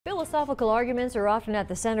Philosophical arguments are often at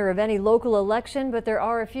the center of any local election, but there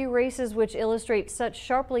are a few races which illustrate such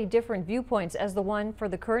sharply different viewpoints as the one for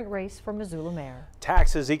the current race for Missoula mayor.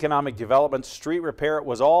 Taxes, economic development, street repair, it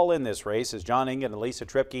was all in this race as John Engen and Lisa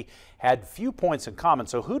Tripke had few points in common.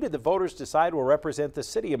 So who did the voters decide will represent the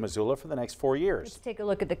city of Missoula for the next 4 years? Let's take a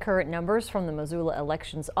look at the current numbers from the Missoula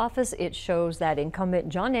Elections Office. It shows that incumbent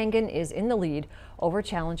John Engen is in the lead over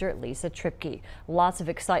challenger Lisa Tripke. Lots of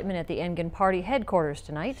excitement at the Engen party headquarters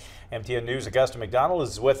tonight. MTN News' Augusta McDonald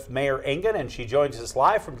is with Mayor Engen, and she joins us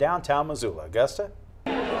live from downtown Missoula. Augusta?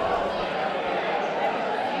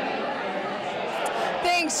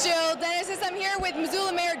 Thanks, Jill. Dennis, I'm here with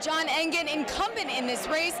Missoula Mayor John Engen, incumbent in this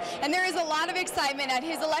race, and there is a lot of excitement at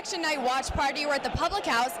his election night watch party. We're at the Public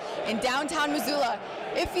House in downtown Missoula.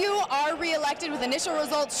 If you are re-elected with initial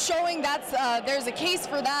results showing that there's a case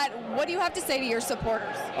for that, what do you have to say to your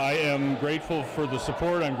supporters? I am grateful for the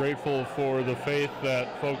support. I'm grateful for the faith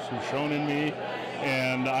that folks have shown in me,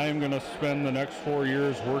 and I am going to spend the next 4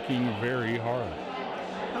 years working very hard.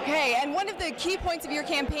 Okay, and one of the key points of your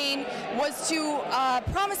campaign was to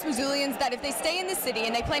promise Missoulians that if they stay in the city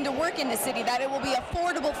and they plan to work in the city, that it will be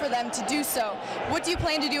affordable for them to do so. What do you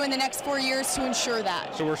plan to do in the next 4 years to ensure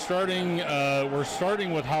that? So we're starting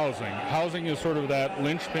with housing. Housing is sort of that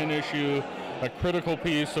linchpin issue, a critical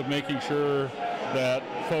piece of making sure that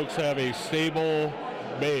folks have a stable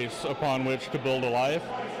base upon which to build a life.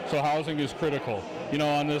 So housing is critical. You know,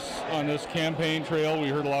 on this campaign trail, we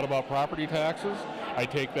heard a lot about property taxes. I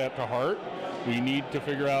take that to heart. We need to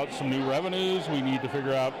figure out some new revenues. We need to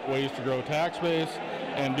figure out ways to grow tax base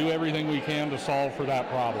and do everything we can to solve for that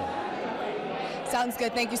problem. Sounds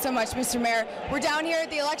good. Thank you so much, Mr. Mayor. We're down here at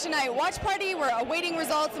the election night watch party. We're awaiting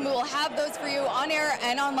results, and we will have those for you on air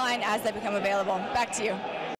and online as they become available. Back to you.